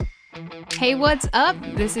Hey, what's up?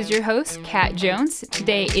 This is your host, Kat Jones.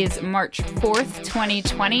 Today is March 4th,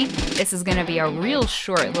 2020. This is going to be a real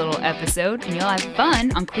short little episode, and you'll have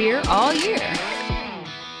fun on Queer all year.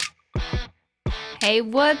 Hey,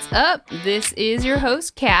 what's up? This is your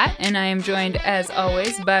host, Kat, and I am joined, as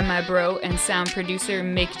always, by my bro and sound producer,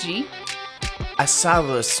 Mick G. I saw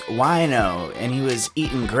this wino, and he was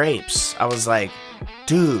eating grapes. I was like,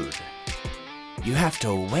 dude, you have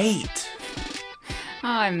to wait. Oh,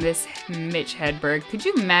 I miss Mitch Hedberg. Could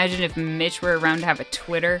you imagine if Mitch were around to have a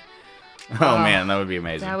Twitter? Oh, man, that would be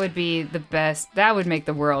amazing. That would be the best. That would make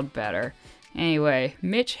the world better. Anyway,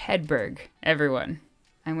 Mitch Hedberg, everyone.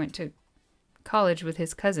 I went to college with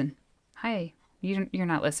his cousin. Hi. You're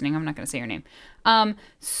not listening. I'm not going to say your name.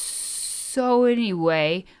 So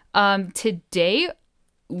anyway, today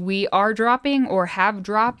we are dropping or have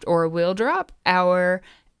dropped or will drop our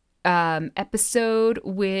episode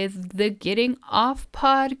with the Getting Off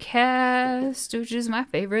podcast, which is my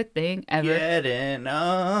favorite thing ever. Getting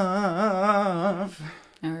off.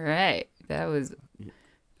 All right. That was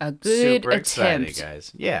a good Super attempt. excited,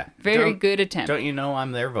 guys. Yeah. Very good attempt. Don't you know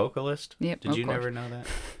I'm their vocalist? Yep. Did you never know that?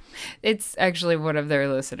 It's actually one of their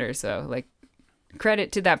listeners, so like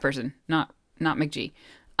credit to that person, not McG.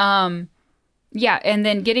 Yeah, and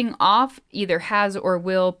then Getting Off either has or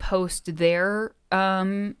will post their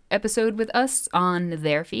episode with us on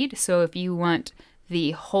their feed. So if you want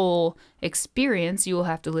the whole experience, you will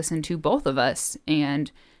have to listen to both of us,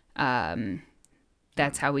 and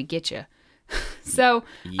that's how we get you. So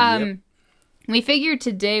we figured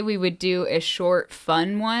today we would do a short,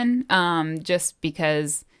 fun one, just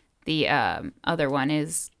because the other one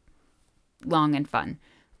is long and fun.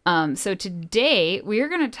 So today we are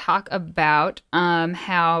going to talk about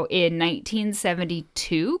how in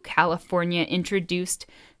 1972 California introduced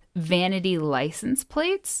vanity license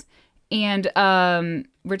plates, and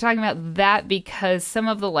we're talking about that because some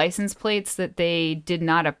of the license plates that they did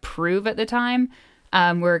not approve at the time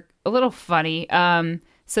were a little funny.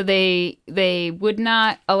 So they would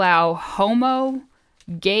not allow homo,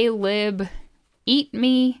 gay lib, eat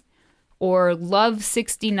me, or love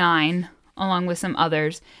 69, along with some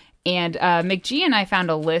others. And McG and I found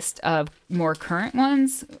a list of more current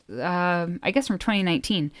ones, I guess from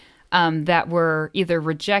 2019, that were either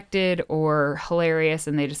rejected or hilarious,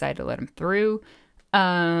 and they decided to let them through.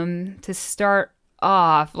 To start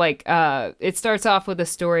off, it starts off with a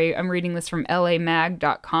story. I'm reading this from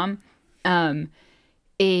lamag.com.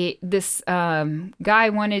 This guy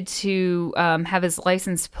wanted to have his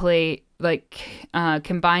license plate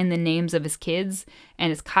combine the names of his kids,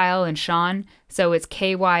 and it's Kyle and Sean, so it's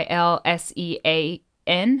KYLSEAN.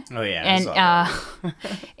 Oh yeah,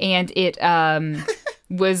 and it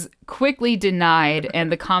was quickly denied,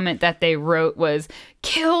 and the comment that they wrote was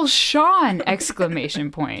 "Kill Sean!"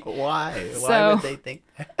 exclamation point. Why would they think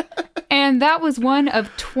that? And that was one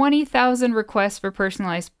of 20,000 requests for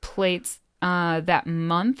personalized plates that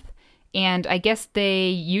month, and I guess they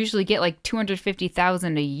usually get like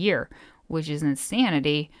 250,000 a year, which is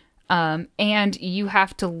insanity. And you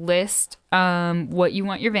have to list what you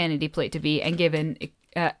want your vanity plate to be and give an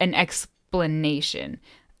explanation.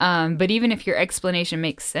 But even if your explanation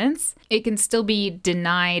makes sense, it can still be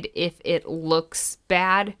denied if it looks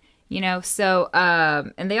bad, you know? So,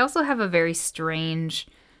 and they also have a very strange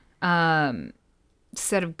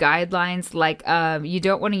set of guidelines, like you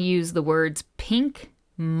don't want to use the words pink,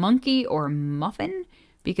 monkey, or muffin,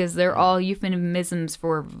 because they're all euphemisms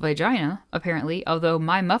for vagina, apparently, although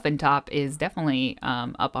my muffin top is definitely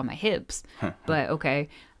up on my hips. But okay.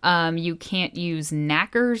 You can't use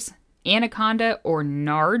knackers, anaconda, or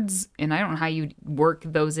nards, and I don't know how you work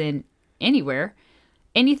those in anywhere.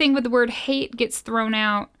 Anything with the word hate gets thrown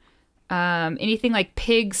out. Anything like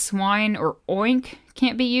pig, swine, or oink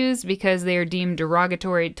can't be used because they are deemed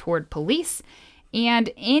derogatory toward police.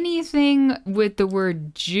 And anything with the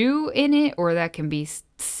word Jew in it, or that can be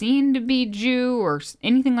seen to be Jew, or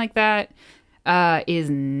anything like that, is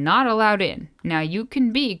not allowed in. Now, you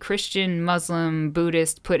can be Christian, Muslim,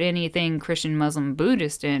 Buddhist, put anything Christian, Muslim,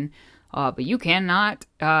 Buddhist in, but you cannot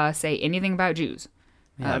say anything about Jews.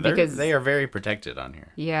 Yeah, because they are very protected on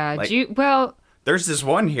here. Yeah, there's this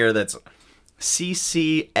one here that's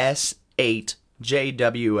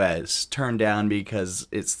CCS8JWS turned down because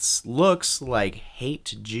it looks like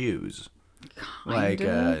hate Jews.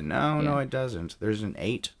 Kinda. No, it doesn't. There's an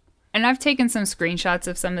 8. And I've taken some screenshots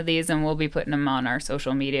of some of these, and we'll be putting them on our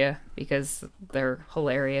social media because they're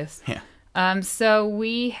hilarious. Yeah. So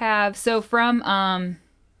we have from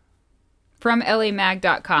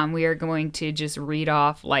lamag.com, we are going to just read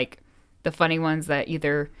off like the funny ones that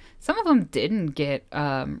either some of them didn't get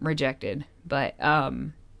rejected, but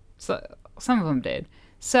so Some of them did.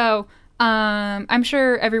 So I'm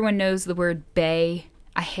sure everyone knows the word bae.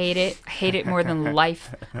 I hate it. I hate it more than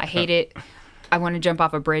life. I hate it. I want to jump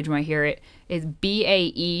off a bridge when I hear it. It's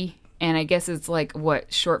BAE, and I guess it's like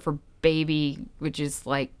short for baby, which is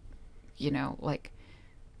like,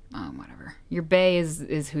 whatever. Your bae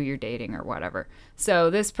is who you're dating or whatever. So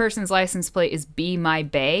this person's license plate is Be My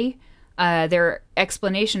Bae. Their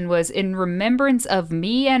explanation was in remembrance of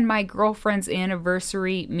me and my girlfriend's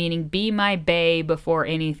anniversary, meaning Be My Bae before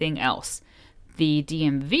anything else. The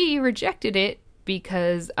DMV rejected it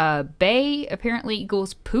because bae apparently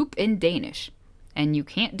equals poop in Danish. And you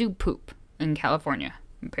can't do poop in California,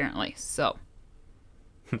 apparently. So.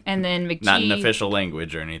 And then McGee... Not an official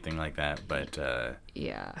language or anything like that, but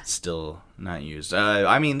yeah, still not used.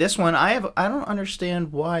 I mean, this one, I don't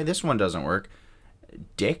understand why this one doesn't work.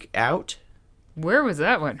 Dick out? Where was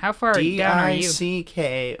that one? How far down are you?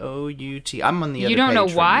 DICKOUT. I'm on the other page. You don't know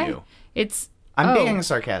from why? you. I'm being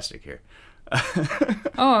sarcastic here.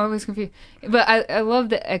 I was confused. But I love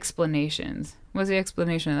the explanations. What's the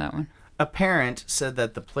explanation of that one? A parent said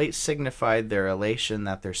that the plate signified their elation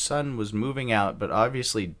that their son was moving out, but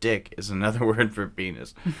obviously dick is another word for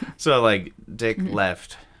penis. So, like, dick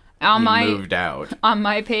left, moved out. On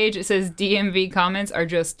my page, it says DMV comments are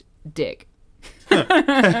just dick.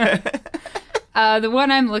 The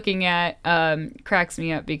one I'm looking at cracks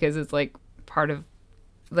me up because it's, like, part of,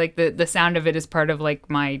 like, the sound of it is part of, like,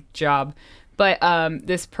 my job. But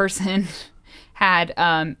this person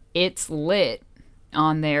had It's Lit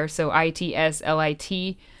on there, so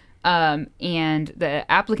ITSLIT, and the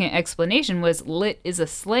applicant explanation was lit is a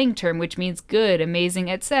slang term which means good, amazing,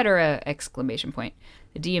 etc. exclamation point.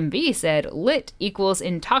 The DMV said lit equals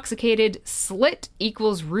intoxicated, slit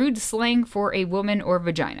equals rude slang for a woman or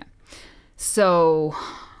vagina. So,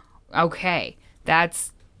 okay,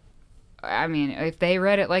 if they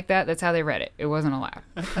read it like that, that's how they read it. It wasn't allowed.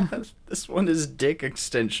 This one is dick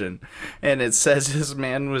extension. And it says this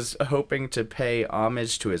man was hoping to pay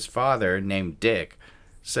homage to his father, named Dick,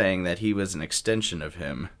 saying that he was an extension of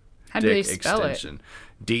him. How do they spell it?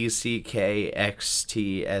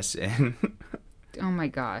 DCKXTSN. Oh my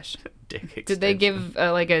gosh. Dick extension. Did they give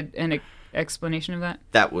an explanation of that?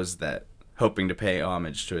 That was that. Hoping to pay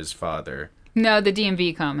homage to his father. No, the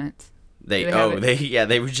DMV comments. They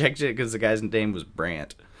rejected it because the guy's name was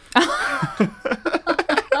Brant.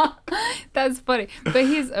 That's funny. But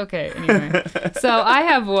he's okay anyway. So I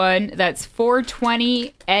have one that's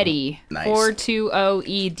 420 Eddie. Nice.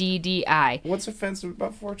 420EDDI. What's offensive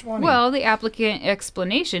about 420? Well, the applicant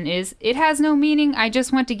explanation is it has no meaning. I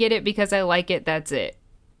just want to get it because I like it. That's it.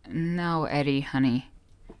 No, Eddie, honey.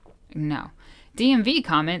 No. DMV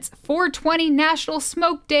comments 420 National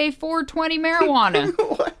Smoke Day 420 marijuana.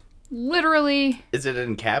 What? Literally. Is it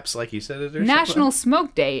in caps like you said it or National something?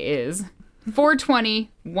 Smoke Day is 420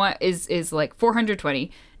 is like 420.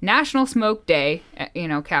 National Smoke Day,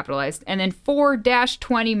 capitalized, and then 4-20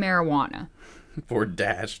 marijuana.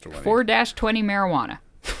 4-20. 4-20 marijuana.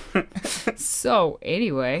 So,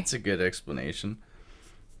 anyway. That's a good explanation.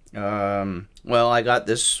 Well, I got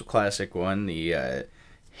this classic one, the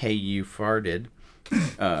Hey You Farted.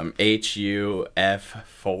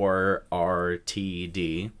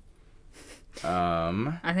 HUF4RTD.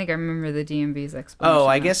 I think I remember the DMV's explanation. Oh,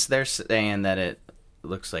 I guess they're saying that it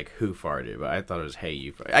looks like Who Farted, but I thought it was Hey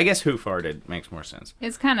You Farted. I guess Who Farted makes more sense.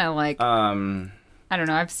 It's kind of like, I don't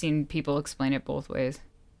know, I've seen people explain it both ways.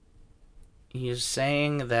 He's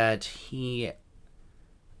saying that he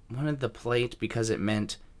wanted the plate because it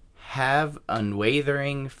meant have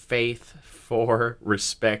unwavering faith for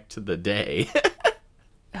respect the day.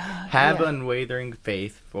 Unwavering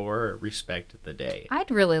faith for respect the day. I'd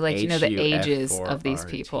really like to know the ages of these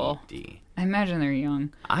people. I imagine they're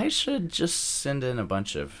young. I should just send in a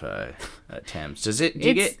bunch of attempts. Do It's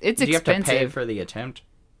you have to pay expensive. for the attempt?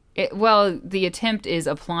 Well, the attempt is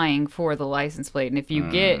applying for the license plate, and if you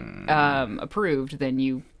get approved, then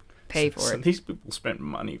you pay for So it. these people spent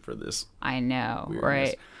money for this. I know, weirdness.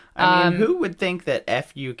 right? I mean, who would think that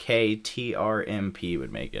FUKTRMP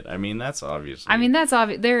would make it? I mean, that's obviously... I mean, that's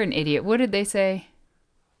obvious. They're an idiot. What did they say?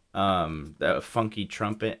 The funky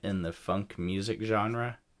trumpet in the funk music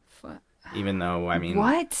genre. Even though, I mean...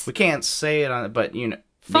 What? We can't say it on it, but,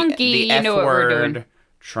 Funky, the F you know what we're word, doing.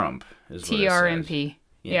 Trump is what TRMP. it says.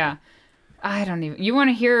 Yeah. I don't even... You want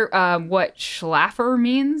to hear what Schlaffer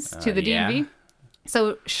means to the DMV? Yeah.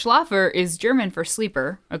 So Schlafer is German for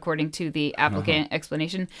sleeper, according to the applicant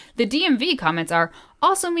explanation. The DMV comments are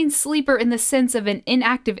also means sleeper in the sense of an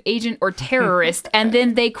inactive agent or terrorist, and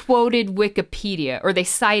then they quoted Wikipedia, or they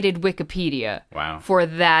cited Wikipedia Wow. for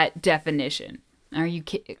that definition. Are you,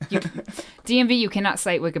 DMV, you cannot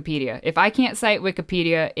cite Wikipedia. If I can't cite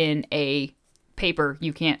Wikipedia in a paper,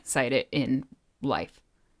 you can't cite it in life.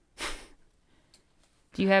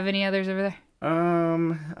 Do you have any others over there?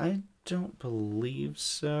 I don't believe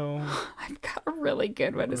so. I've got a really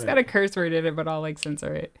good one. It's got a curse word in it, but I'll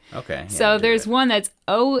censor it. Okay. So there's one that's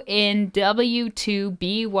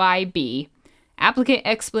ONW2BYB. Applicant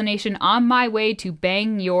explanation on my way to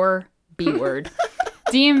bang your B word.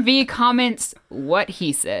 DMV comments what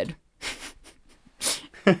he said.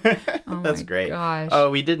 That's great. Gosh. Oh,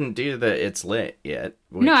 we didn't do the it's lit yet.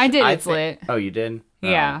 No, I did. It's lit. Oh, you did?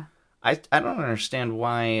 Yeah. I don't understand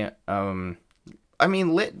why. I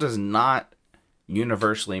mean, lit does not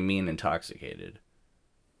universally mean intoxicated.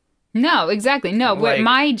 No, exactly. No, Like,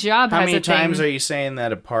 my job has a thing. How many times are you saying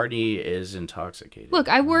that a party is intoxicated? Look,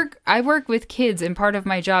 I work with kids, and part of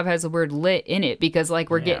my job has the word lit in it because, like,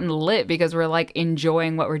 we're getting lit because we're, like,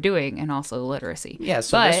 enjoying what we're doing, and also literacy. Yeah,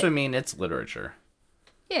 so this would mean it's literature.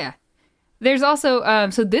 Yeah. There's also,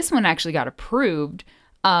 so this one actually got approved.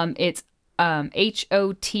 It's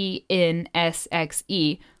HOTNSXE,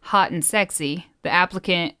 hot and sexy. The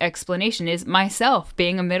applicant explanation is myself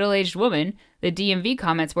being a middle-aged woman. The DMV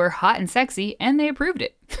comments were hot and sexy, and they approved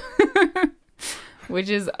it. Which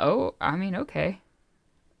is, okay.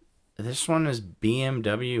 This one is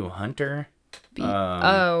BMW Hunter.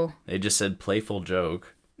 They just said playful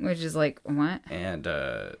joke. Which is like, what? And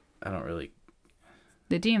I don't really...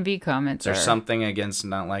 The DMV comments There's something against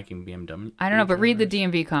not liking BMW. I don't know, but read the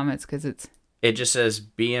DMV comments because it's... It just says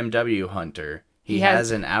BMW Hunter. He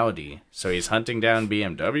has an Audi, so he's hunting down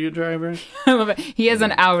BMW drivers. I love it. He has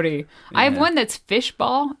an Audi. Yeah. I have one that's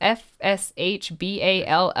Fishball,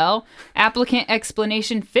 FSHBALL. Applicant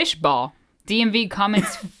explanation, fishball. DMV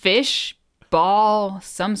comments, fish, ball,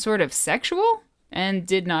 some sort of sexual, and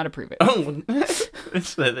did not approve it. Oh,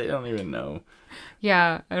 they don't even know.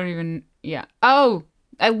 Yeah, Oh,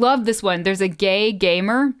 I love this one. There's a gay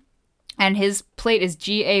gamer, and his plate is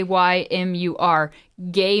GAYMUR,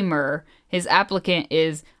 gamer. His applicant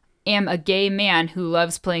is, am a gay man who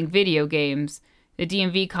loves playing video games. The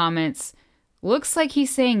DMV comments, looks like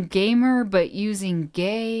he's saying gamer, but using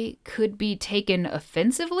gay could be taken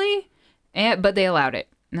offensively. But they allowed it.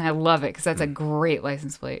 And I love it because that's a great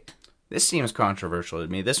license plate. This seems controversial to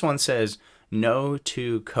me. This one says no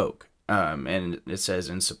to Coke. And it says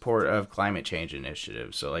in support of climate change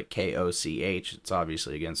initiatives. So like KOCH, it's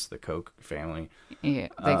obviously against the Koch family. Yeah,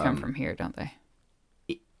 they come from here, don't they?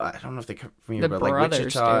 I don't know if they come from here, but like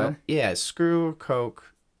Wichita. Do. Yeah, screw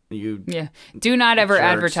Coke. Do not ever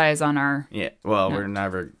advertise on our... Yeah, well, we're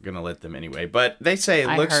never going to let them anyway. But they say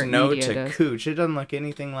it looks no to Cooch. It doesn't look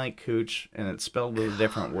anything like Cooch, and it's spelled with a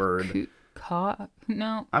different word.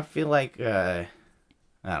 No. I feel like... I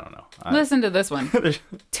don't know. Listen to this one.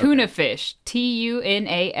 Tuna fish.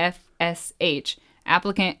 TUNAFSH.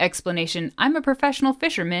 Applicant explanation. I'm a professional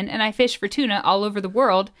fisherman and I fish for tuna all over the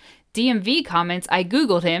world. DMV comments. I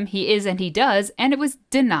Googled him. He is and he does. And it was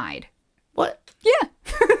denied. What? Yeah.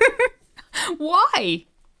 Why?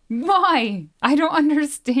 I don't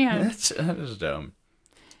understand. That is dumb.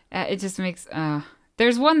 It just makes...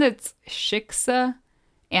 There's one that's shiksa.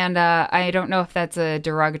 And I don't know if that's a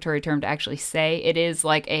derogatory term to actually say. It is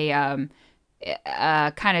like a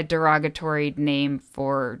kind of derogatory name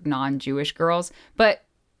for non-Jewish girls. But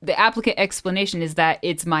the applicant explanation is that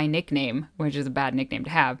it's my nickname, which is a bad nickname to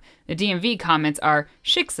have. The DMV comments are,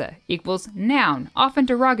 shiksa equals noun, often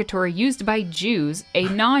derogatory, used by Jews, a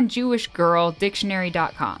non-Jewish girl,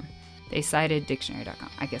 dictionary.com. They cited dictionary.com.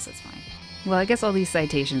 I guess that's fine. Well, I guess all these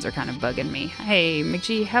citations are kind of bugging me. Hey,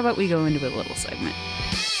 McGee, how about we go into a little segment?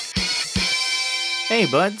 Hey,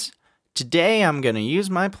 buds. Today I'm going to use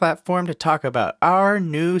my platform to talk about our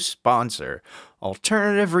new sponsor,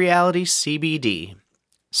 Alternative Reality CBD.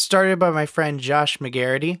 Started by my friend Josh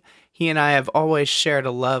McGarity, he and I have always shared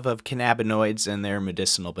a love of cannabinoids and their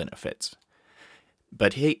medicinal benefits.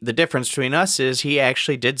 But the difference between us is he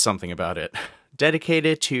actually did something about it.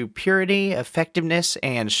 Dedicated to purity, effectiveness,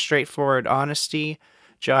 and straightforward honesty,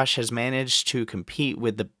 Josh has managed to compete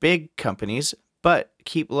with the big companies, but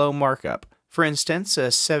keep low markup. For instance, a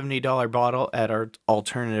 $70 bottle at our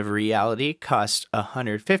Alternative Reality costs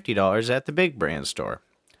 $150 at the big brand store.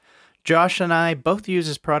 Josh and I both use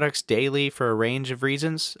his products daily for a range of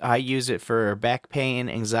reasons. I use it for back pain,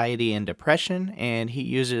 anxiety, and depression, and he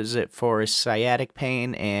uses it for sciatic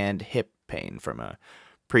pain and hip pain from a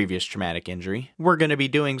previous traumatic injury. We're going to be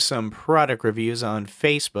doing some product reviews on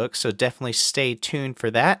Facebook, so definitely stay tuned for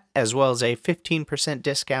that, as well as a 15%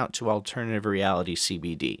 discount to Alternative Reality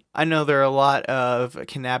CBD. I know there are a lot of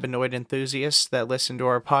cannabinoid enthusiasts that listen to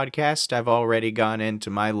our podcast. I've already gone into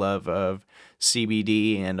my love of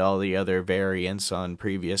CBD and all the other variants on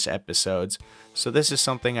previous episodes, so this is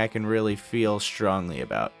something I can really feel strongly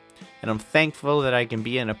about. And I'm thankful that I can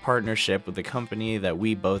be in a partnership with a company that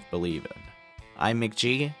we both believe in. I'm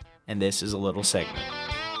McG, and this is a little segment.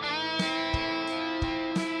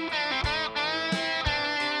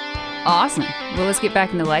 Awesome. Well, let's get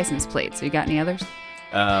back into license plates. So you got any others?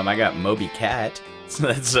 I got Moby Cat. So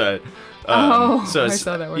that's so I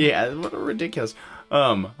saw that one. Yeah, what a ridiculous.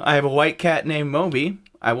 I have a white cat named Moby.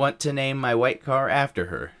 I want to name my white car after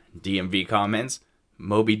her. DMV comments: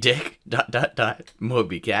 Moby Dick ...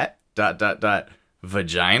 Moby Cat ...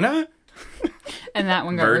 vagina. And that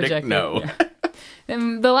one got Verdict, rejected. no. Yeah.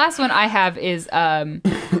 And the last one I have is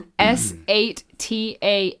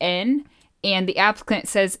S8TAN. And the applicant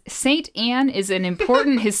says, Saint Anne is an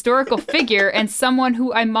important historical figure and someone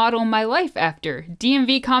who I model my life after.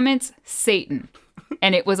 DMV comments, Satan.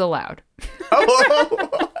 And it was allowed.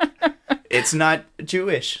 Oh, it's not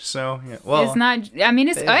Jewish, so yeah. Well, it's not. I mean,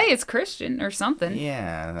 it's Christian or something.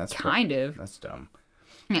 Yeah, that's kind of. That's dumb.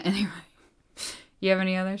 Yeah, anyway, you have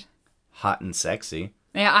any others? Hot and sexy.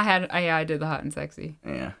 Yeah, I did the hot and sexy.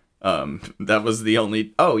 Yeah. That was the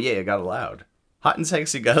only. Oh yeah, it got allowed. Hot and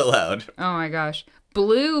sexy got allowed. Oh my gosh.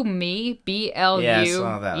 Blue Me, BLUE. Yeah, I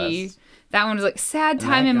saw that. That one was like, sad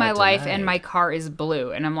time in my life and my car is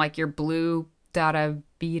blue. And I'm like, you're blue,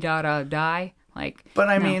 B die? Like, but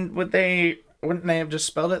I mean, wouldn't they have just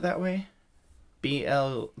spelled it that way?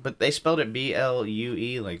 But they spelled it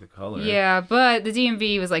BLUE, like the color. Yeah, but the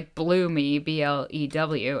DMV was like, Blue Me,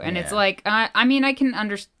 BLEW. And it's like, I mean, I can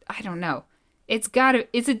understand. I don't know. It's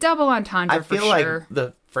a double entendre for sure. I feel like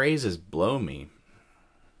the phrase is blow me.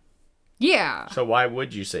 Yeah. So why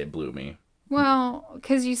would you say blew me? Well,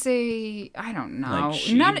 because you say, I don't know.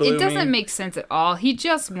 Like It doesn't make sense at all. He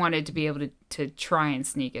just wanted to be able to try and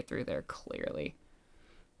sneak it through there, clearly.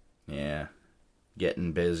 Yeah.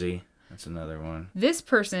 Getting busy. That's another one. This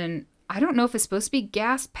person, I don't know if it's supposed to be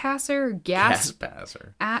gas passer. Gas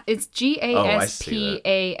passer. It's GASPASR.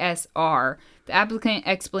 The applicant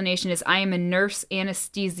explanation is, I am a nurse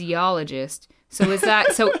anesthesiologist. So is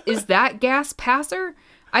that gas passer?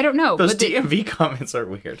 I don't know. Those DMV comments are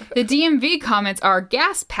weird. The DMV comments are,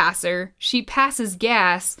 gas passer, she passes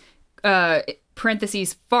gas,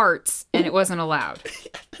 parentheses, farts, and it wasn't allowed.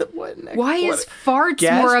 Why is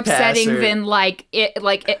farts more upsetting than like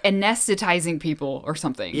anesthetizing people or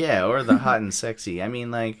something? Yeah, or the hot and sexy. I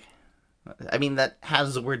mean, that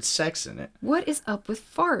has the word sex in it. What is up with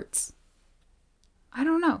farts? I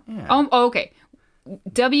don't know. Yeah. Okay.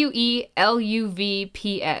 WELUVPS.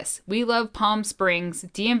 We love Palm Springs.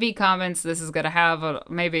 DMV comments. This is gonna have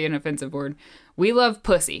maybe an offensive word. We love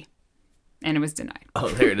pussy, and it was denied. Oh,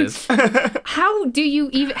 there it is. How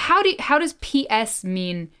does PS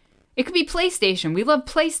mean? It could be PlayStation. We love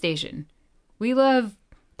PlayStation. We love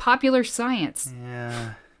popular science.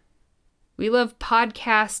 Yeah. We love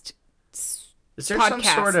podcast. Is there some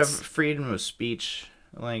sort of freedom of speech,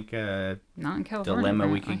 like not in California, dilemma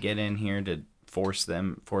apparently we could get in here to force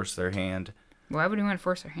their hand? Why would we want to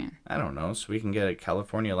force their hand? I don't know, so we can get a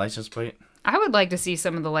California license plate. I would like to see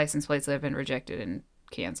some of the license plates that have been rejected in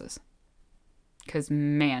Kansas. Because,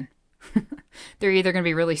 man, they're either going to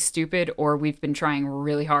be really stupid or we've been trying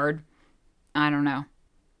really hard. I don't know.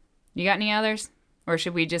 You got any others? Or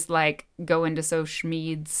should we just, go into social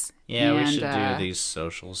meds? Yeah, we should do these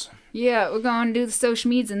socials. Yeah, we're going to do the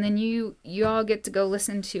social meds, and then you all get to go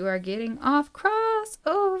listen to our Getting Off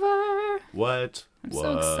crossover. What? I'm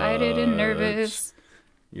so excited and nervous.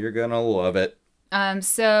 You're going to love it.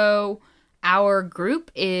 So our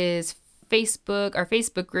group is Facebook. Our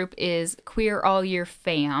Facebook group is Queer All Year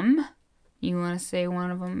Fam. You want to say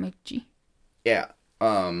one of them, McG? Yeah.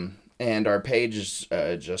 And our page is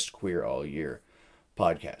just Queer All Year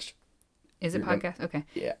Podcast. Is it podcast? Okay.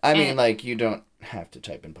 Yeah. I mean, you don't have to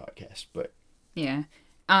type in podcast, but. Yeah.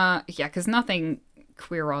 Because nothing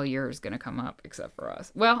Queer All Year is going to come up except for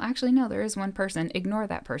us. Well, actually, no, there is one person. Ignore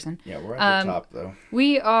that person. Yeah, we're at the top, though.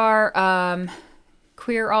 We are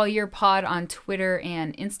Queer All Year Pod on Twitter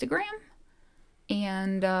and Instagram.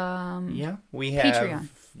 And yeah, we have Patreon.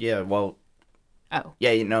 Yeah, well. Oh. Yeah,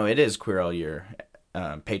 it is Queer All Year.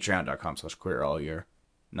 Patreon.com/queerallyear.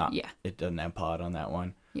 It doesn't have pod on that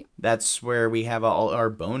one. Yeah. That's where we have all our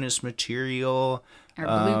bonus material. Our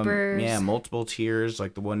bloopers. Yeah, multiple tiers.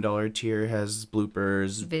 Like the $1 tier has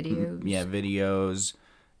bloopers. Videos. Videos.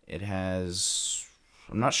 It has...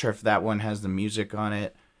 I'm not sure if that one has the music on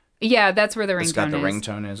it. Yeah, that's where the ringtone is. It's got the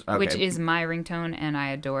ringtone is. Okay. Which is my ringtone, and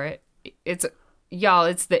I adore it. It's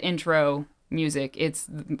the intro music. It's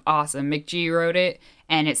awesome. McG wrote it,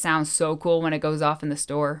 and it sounds so cool when it goes off in the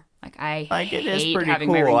store. Like it is hate pretty having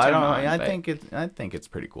my cool. ringtone I don't. on, I but think it's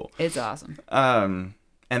pretty cool. it's awesome. And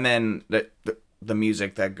then the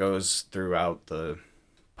music that goes throughout the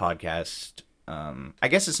podcast. I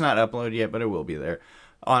guess it's not uploaded yet, but it will be there.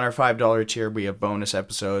 On our $5 tier, we have bonus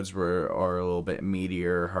episodes where are a little bit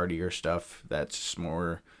meatier, heartier stuff that's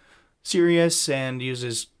more serious and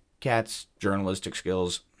uses Kat's journalistic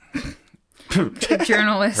skills.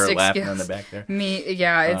 Journalistic Her laughing skills. in the back there.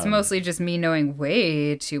 It's mostly just me knowing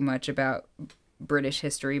way too much about British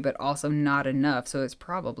history, but also not enough. So it's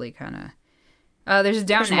probably kind of. There's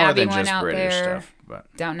Downton more Abbey than one just out British there. stuff,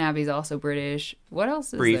 but Downton Abbey's also British. What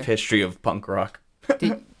else is brief there? history of punk rock.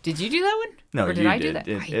 Did you do that one? No, or did you I did. do that?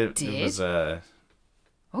 It did. It was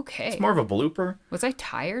Okay. It's more of a blooper. Was I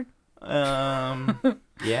tired?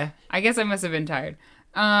 Yeah. I guess I must have been tired.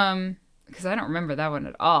 Because I don't remember that one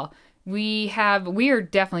at all. We are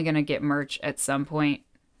definitely gonna get merch at some point.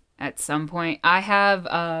 I have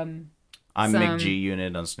I'm some, McG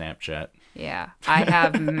Unit on Snapchat. Yeah. I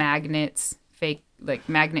have magnets, fake like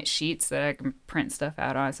magnet sheets that I can print stuff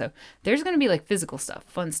out on. So there's gonna be like physical stuff,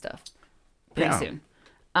 fun stuff pretty soon.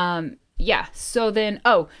 Yeah. So then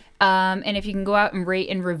and if you can go out and rate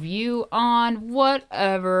and review on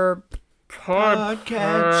whatever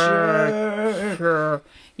podcatcher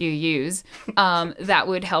you use, that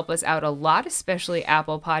would help us out a lot, especially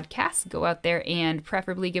Apple Podcasts. Go out there and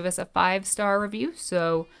preferably give us a 5-star review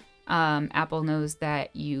so Apple knows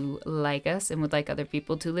that you like us and would like other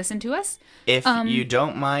people to listen to us. If you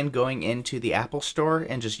don't mind going into the Apple Store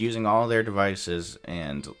and just using all their devices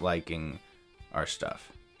and liking our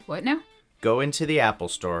stuff. What now? Go into the Apple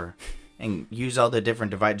Store and use all the different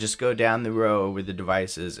devices. Just go down the row with the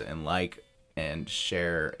devices and like and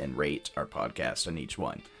share and rate our podcast on each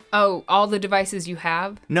one. Oh, all the devices you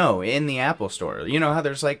have? No, in the Apple Store. You know how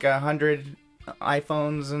there's like 100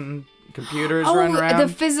 iPhones and computers run around? The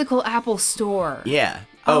physical Apple Store. Yeah.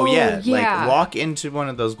 Oh, yeah. yeah. Like walk into one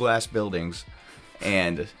of those glass buildings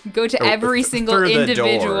and go to every single through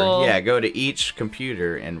individual. The door. Yeah, go to each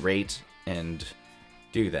computer and rate and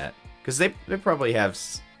do that. Because they probably have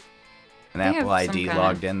an Apple ID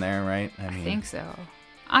logged in there, right? I think so.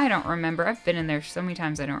 I don't remember. I've been in there so many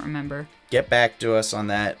times I don't remember. Get back to us on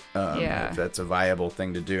that if that's a viable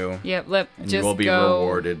thing to do. Yep, you will be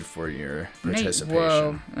rewarded for your participation.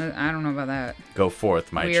 Whoa, I don't know about that. Go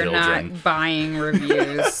forth, my children. We are not buying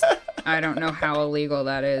reviews. I don't know how illegal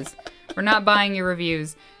that is. We're not buying your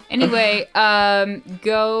reviews. Anyway,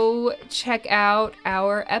 go check out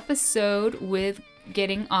our episode with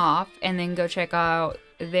Getting Off, and then go check out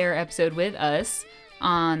their episode with us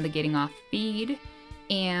on the Getting Off feed.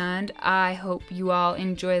 And I hope you all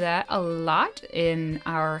enjoy that a lot in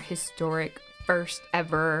our historic first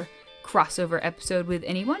ever crossover episode with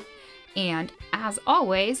anyone. And as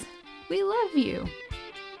always, we love you.